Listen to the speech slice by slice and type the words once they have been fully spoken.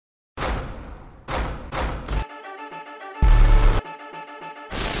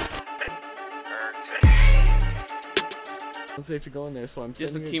It's safe to go in there, so I'm Just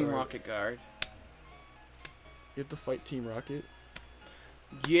a sending Team guard. Rocket guard. You have to fight Team Rocket.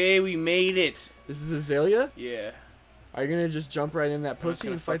 Yay, we made it. This is Azalea? Yeah. Are you gonna just jump right in that pussy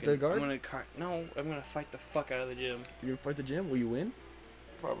and fight the guard? I'm gonna fight the fuck out of the gym. You're gonna fight the gym? Will you win?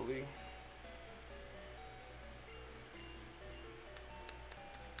 Probably.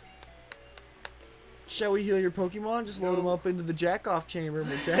 Shall we heal your Pokemon? Just load them up into the jack-off chamber and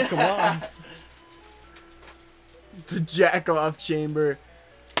we'll jack them off. The jack-off chamber.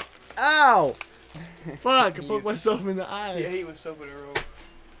 Ow! Fuck, I poked myself in the eye. Yeah, he was soap in a rope.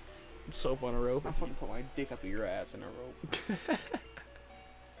 Soap on a rope. I'm fucking put my dick up your ass in a rope.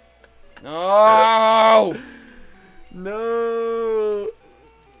 No! No!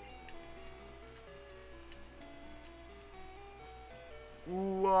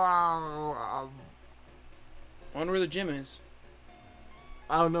 Wow. I wonder where the gym is.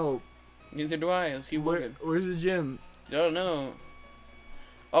 I don't know. Neither do I. Let's keep looking. Where's the gym? I don't know.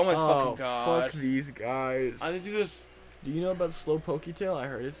 Oh my fucking god. Fuck these guys. I did do this. Do you know about slow Poketail? I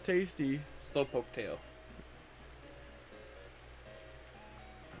heard it's tasty. Slowpoke tail.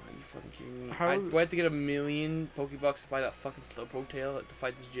 Oh, you fucking kidding me? How- Do I have to get 1,000,000 Pokebucks to buy that fucking Slowpoke tail to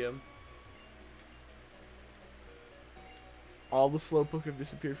fight this gym? All the Slowpoke have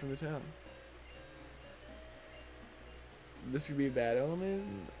disappeared from the town. This could be a bad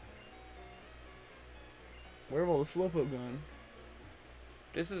omen. Where have all the Slowpoke gone?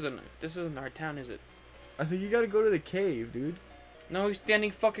 This isn't our town, is it? I think you gotta go to the cave, dude. No, he's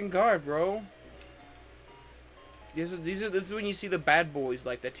standing fucking guard, bro. This is when you see the bad boys,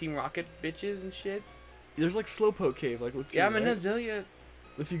 like the Team Rocket bitches and shit. There's like Slowpoke Cave, like what's Yeah, I'm in right? Azalea.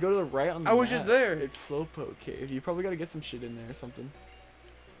 If you go to the right on the I was map, just there. It's Slowpoke Cave. You probably gotta get some shit in there or something.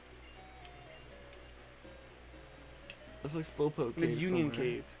 It's like Slowpoke The Cave. Union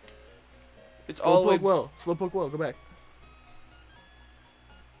somewhere. Cave. It's all the way. Slowpoke Well. Slowpoke Well. Go back.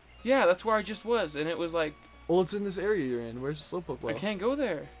 Yeah, that's where I just was, and it was like Well, it's in this area you're in. Where's the Slowpoke Well? I can't go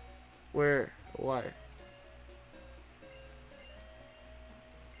there. Where? Why?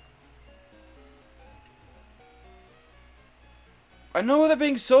 I know where they're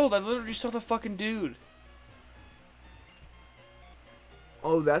being sold. I literally saw the fucking dude.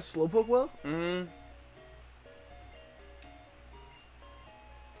 Oh, that's Slowpoke Well? Mm.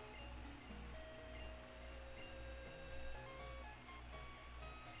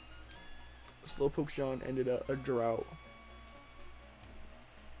 Slowpoke Sean ended a drought.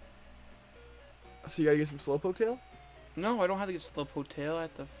 So you gotta get some Slowpoke Tail? No, I don't have to get Slowpoke tail. I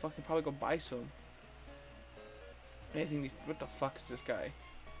have to fucking probably go buy some. What the fuck is this guy?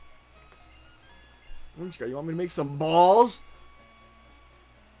 You want me to make some balls?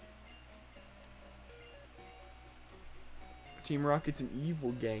 Team Rocket's an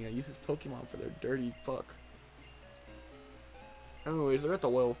evil gang that uses Pokemon for their dirty fuck. Anyways, they're at the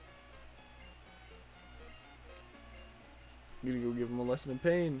well. I'm gonna go give him a lesson in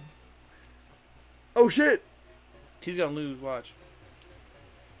pain. Oh shit! He's gonna lose. Watch.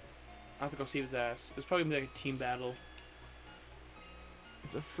 I have to go save his ass. It's probably gonna be like a team battle.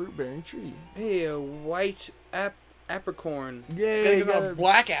 It's a fruit-bearing tree. Hey, a white apricorn. Yay! You got a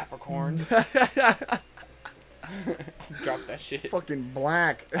black apricorn. Drop that shit. Fucking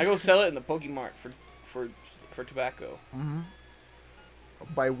black. I go sell it in the Pokemart for tobacco. Mm-hmm.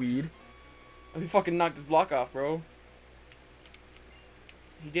 Buy weed. He fucking knocked his block off, bro.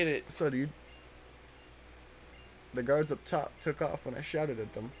 He did it. So, dude. The guards up top took off when I shouted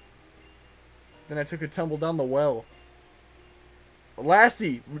at them. Then I took a tumble down the well.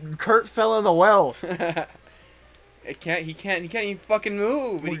 Lassie, Kurt fell in the well. He can't even fucking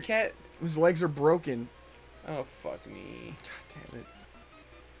move, but he can't. His legs are broken. Oh, fuck me. God damn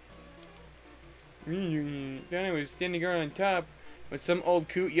it. Then I was standing guard on top, but some old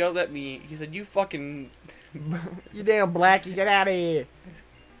coot yelled at me. He said, "You fucking..." You damn blackie, get out of here.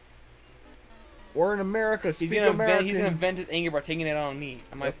 We're in America, speak American. He's gonna vent his anger by taking it on me.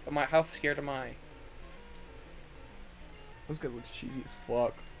 How scared am I? This guy looks cheesy as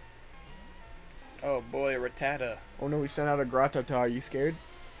fuck. Oh boy, Rattata. Oh no, we sent out a Grotata. Are you scared?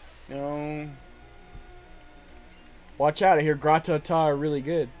 No. Watch out, I hear Grotata are really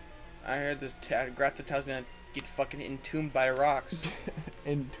good. I heard the Rattata's gonna get fucking entombed by rocks.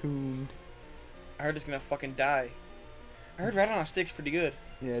 Entombed. I heard it's gonna fucking die. I heard Rat on a Stick's pretty good.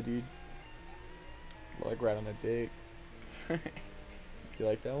 Yeah, dude. I like Rat on a Dick. You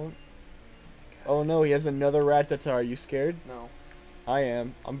like that one? Oh no, he has another Rattata. Are you scared? No. I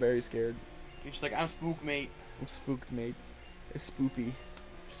am. I'm very scared. You're just like, I'm spooked, mate. I'm spooked, mate. It's spoopy.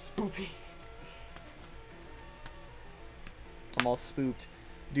 Spoopy. I'm all spooked.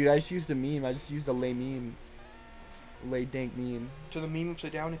 Dude, I just used a meme. I just used a lame meme. Lay dank meme. Turn the meme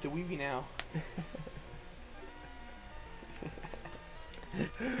upside down into weeby now.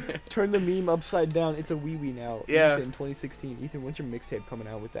 Turn the meme upside down. It's a wee wee now. Yeah. Ethan, 2016. Ethan, when's your mixtape coming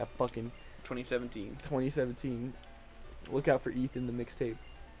out with that fucking 2017. 2017? Look out for Ethan the mixtape.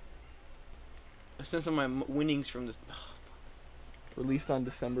 I sent some of my winnings from this. Oh, Released on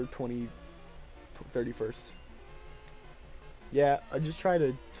December 31st. Yeah, I just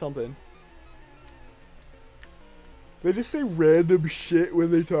tried something. They just say random shit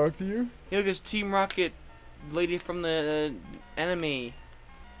when they talk to you. Hey, look, it's Team Rocket, lady from the anime.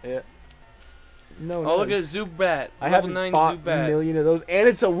 Yeah. No. Oh, look at Zubat. I Level haven't 9 bought Zubat. a million of those, and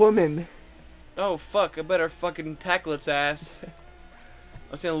it's a woman. Oh fuck! I better fucking tackle its ass.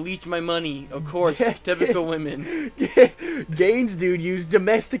 I was gonna leech my money, of course. Typical women. Gaines dude used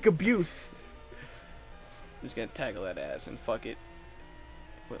domestic abuse. I'm just gonna tackle that ass and fuck it.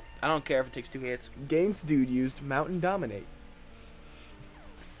 Well, I don't care if it takes 2 hits. Gaines dude used Mountain Dominate.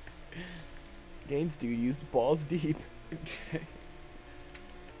 Gaines dude used Balls Deep.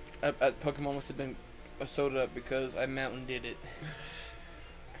 Pokemon must have been a soda because I Mountain did it.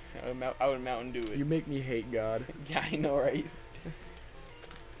 I would Mountain do it. You make me hate God. Yeah, I know, right?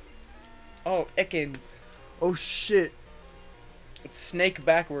 Oh, Ekans. Oh shit. It's snake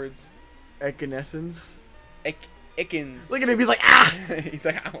backwards. Evanescence. Ekans. Look at him, he's like, ah! He's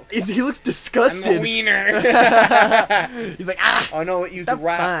like, ow. He looks disgusted. I'm a wiener. He's like, ah! Oh no, it used The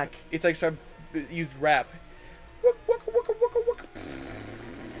rap. fuck? It's like some used rap.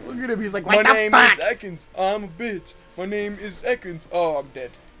 Look at him, he's like, My what the name fuck? is Ekans. I'm a bitch. My name is Ekans. Oh, I'm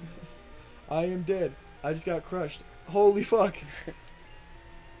dead. I am dead. I just got crushed. Holy fuck.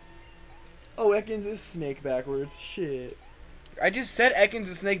 Oh, Ekans is snake backwards. Shit. I just said Ekans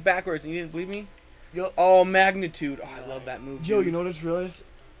is snake backwards and you didn't believe me? Yo, Oh, magnitude. Oh, I love that move. Joe, dude. you know what I just realized?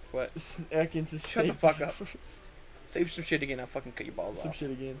 What? Ekans is Shut the snake fuck up. backwards. Save some shit again. I'll fucking cut your balls Some off.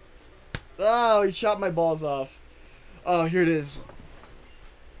 shit again. Oh, he shot my balls off. Oh, here it is.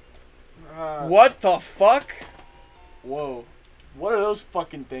 What the fuck? Whoa. What are those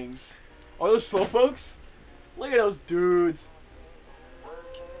fucking things? Are those slowpokes? Look at those dudes.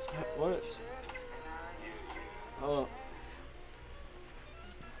 What? Oh.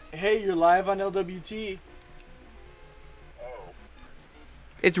 Hey, you're live on LWT.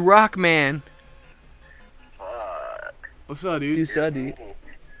 It's Rakman. Fuck. What's up, dude? What's up, dude?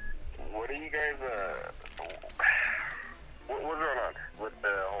 What are you guys, what's going on with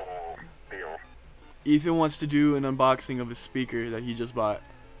the whole deal? Ethan wants to do an unboxing of his speaker that he just bought.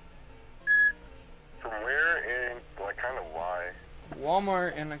 From where and, like, kind of why?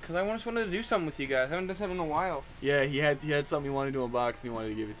 Walmart, and because I just wanted to do something with you guys. I haven't done something in a while. Yeah, he had something he wanted to unbox and he wanted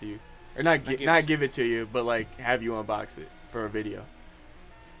to give it to you. Or not give it to you, but like have you unbox it for a video.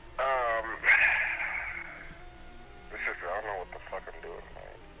 It's just, I don't know what the fuck I'm doing, man.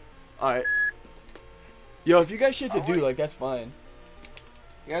 Alright. Yo, if you got shit to do, like, that's fine.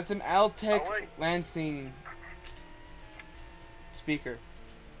 Yeah, it's an Altec Oh, wait. Lansing speaker.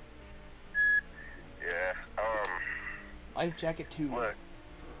 Yeah, Life Jacket 2. look,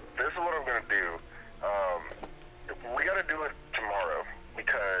 this is what I'm gonna do. We gotta do it tomorrow,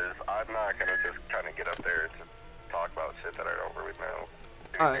 because I'm not gonna just kind of get up there to talk about shit that I don't really know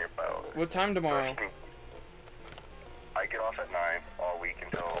anything about. What time tomorrow? I get off at 9 all week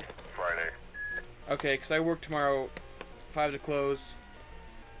until Friday. Okay, because I work tomorrow 5 to close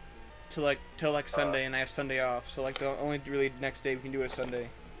till like Sunday, and I have Sunday off. So like the only really next day we can do is Sunday.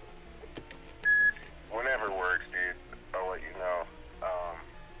 Whenever works, dude. I'll let you know.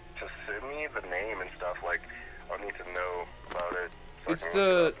 Just send me the name and stuff. Like, I need to know about it. So It's I can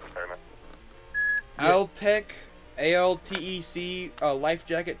the look it up. Altec ALTEC Life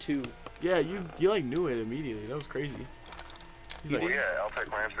Jacket 2. Yeah, you like knew it immediately. That was crazy. He's Well, like, yeah,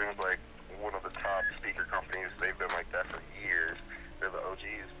 Altec Lansing's like one of the top speaker companies. They've been like that for years. They're the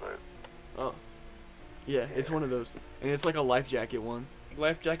OGs, but oh. Yeah, it's one of those. And it's like a life jacket one.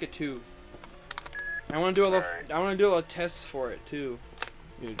 Life Jacket 2. I want to do a little. Alright. I want to do a little tests for it too.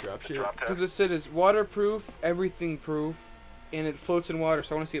 You gonna drop shit? drop test. Because it said it's waterproof, everything proof, and it floats in water.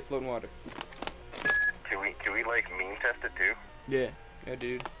 So I want to see it float in water. Can we like meme test it too? Yeah. Yeah,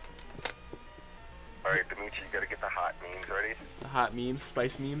 dude. Alright, Dimitri, you gotta get the hot memes ready. The hot memes,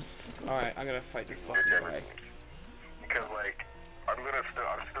 spice memes. All right, I gotta fight this fucking Whichever. guy. Because like, I'm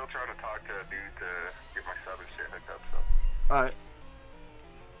still trying to talk to a dude to get my sub and shit hooked up. So Alright.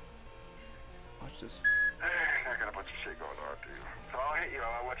 Watch this. I got a bunch of shit going on, dude. So I'll hit you.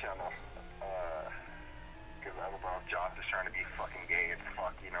 I'll let you know. Because I don't know if Josh is trying to be fucking gay as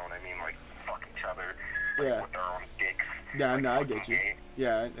fuck. You know what I mean? Like fuck each other. Like, Yeah. with their own dicks. Yeah, like, no, I fucking get you. gay.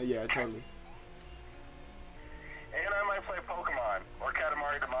 Yeah, totally. And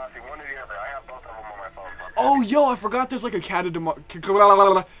Oh, yo, I forgot there's like a Katamari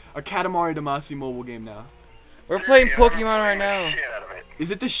Damacy mobile game now. We're playing Yeah, Pokemon I'm right playing now. the shit out of it.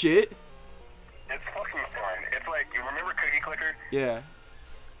 Is it the shit? It's fucking fun. It's like, you remember Cookie Clicker? Yeah.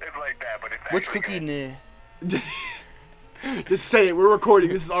 It's like that, but it's What's actually Cookie good. Nah? Just say it. We're recording.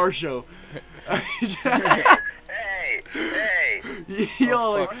 This is our show. Hey! Yo,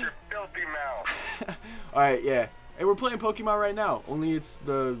 Oh, like, Watch your filthy mouth. alright, yeah. Hey, we're playing Pokemon right now. Only it's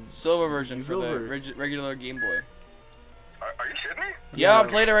the... Silver version for the Silver. regular Game Boy. Are you shitting me? Yeah, I'm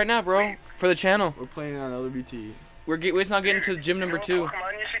playing it right now, bro. For the channel. We're playing on LWT. We're not getting to gym number 2. You know what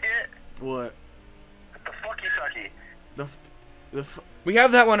Pokemon you should get? What? The Fucky Sucky. We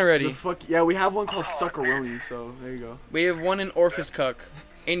have that one already. Yeah, we have one called Oh, Suckeroni, so there you go. We have one in Orphis Cuck.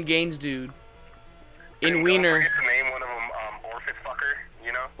 In Gaines Dude. In Don't Wiener. forget to name one of them Orphis Fucker,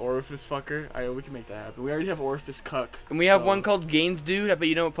 you know? Orifice Fucker. We can make that happen. We already have Orifice Cuck. And we have so- one called Gaines Dude. I bet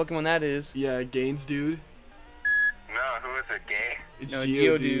you know what Pokemon that is. Yeah, Gaines Dude. No, who is it? Gay? It's No,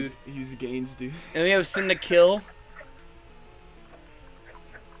 Geodude. Geodude. He's Gaines Dude. And we have Cyndaquil.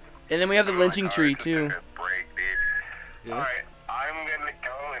 And then we have the Lynching Tree, too. Break, dude. Yeah. Alright, I'm gonna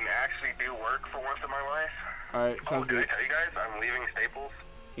go and actually do work for once in my life. Alright, sounds Did I good. tell you guys I'm leaving Staples?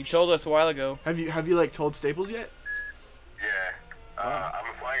 He told us a while ago. Have you like told Staples yet? Yeah. Wow.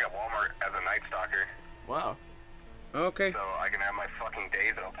 I'm flying at Walmart as a night stalker, Wow. Okay. so I can have my fucking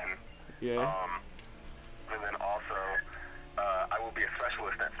days open. Yeah. And then also, I will be a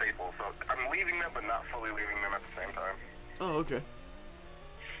specialist at Staples, so I'm leaving them, but not fully leaving them at the same time. Oh, okay.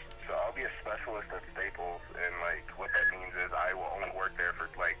 So I'll be a specialist at Staples, and like what that means is I will only work there for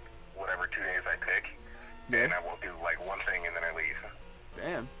like whatever 2 days I pick, and Yeah. I will do like one thing and then I leave.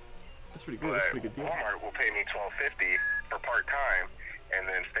 Damn. That's pretty good. That's a But pretty good deal. Walmart will pay me $12.50 for part time, and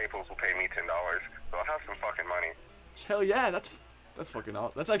then Staples will pay me $10. So I'll have some fucking money. Hell yeah, that's fucking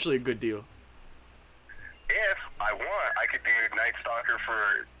out. That's actually a good deal. If I want, I could do night stalker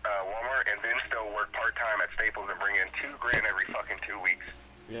for Walmart and then still work part time at Staples and bring in $2,000 every fucking 2 weeks.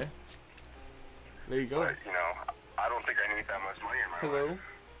 Yeah. There you go. But you know, I don't think I need that much money in my Hello? life.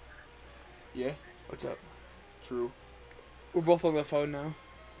 Yeah. What's up? True. We're both on the phone now.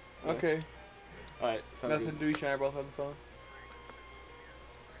 Yeah. Okay. Alright, sounds Nothing good. to do, each and I are both on the phone.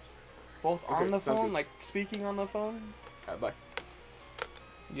 Both Okay, on the sounds phone? good. Like speaking on the phone? Alright, bye.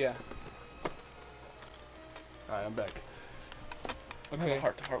 Yeah. Alright, I'm back. I'm having Okay. a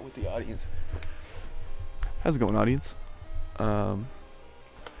heart-to-heart with the audience. How's it going, audience? No.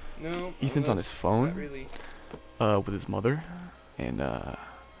 Ethan's on his phone. Not really. With his mother, and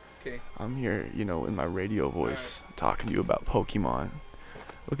Okay. I'm here, you know, in my radio voice, talking to you about Pokemon.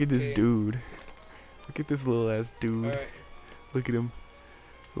 Look at this Okay. dude. Look at this little ass dude. Alright. Look at him.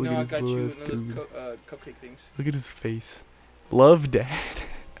 Look No, I at got this you little ass another dude. cupcake things. Look at his face. Love dad.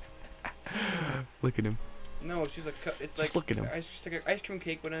 Look at him. No, it's just a cup. It's Just like look at him. Just like an ice cream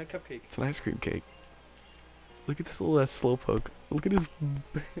cake with a cupcake. It's an ice cream cake. Look at this little ass slowpoke. Look at his.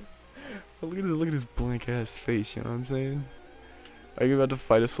 look at his blank ass face. You know what I'm saying? Are you about to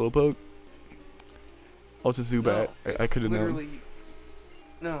fight a slowpoke? Oh, it's a Zubat. No, I could have known. literally.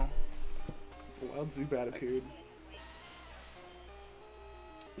 No. A wild Zubat appeared.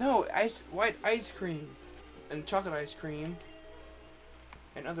 No, white ice cream. And chocolate ice cream.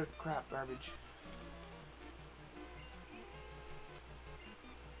 And other crap garbage.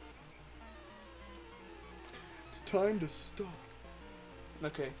 It's time to stop.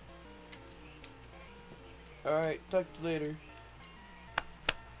 Okay. Alright, talk to you later.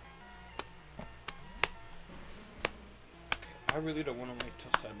 Okay, I really don't want to wait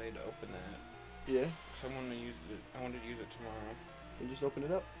till Sunday to open that. Yeah, So I want to use it. I want to use it tomorrow. then just open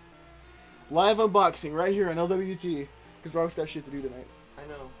it up. Live unboxing right here on LWT. Because Rob's got shit to do tonight. I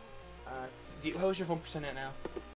know. How is your phone percent at now?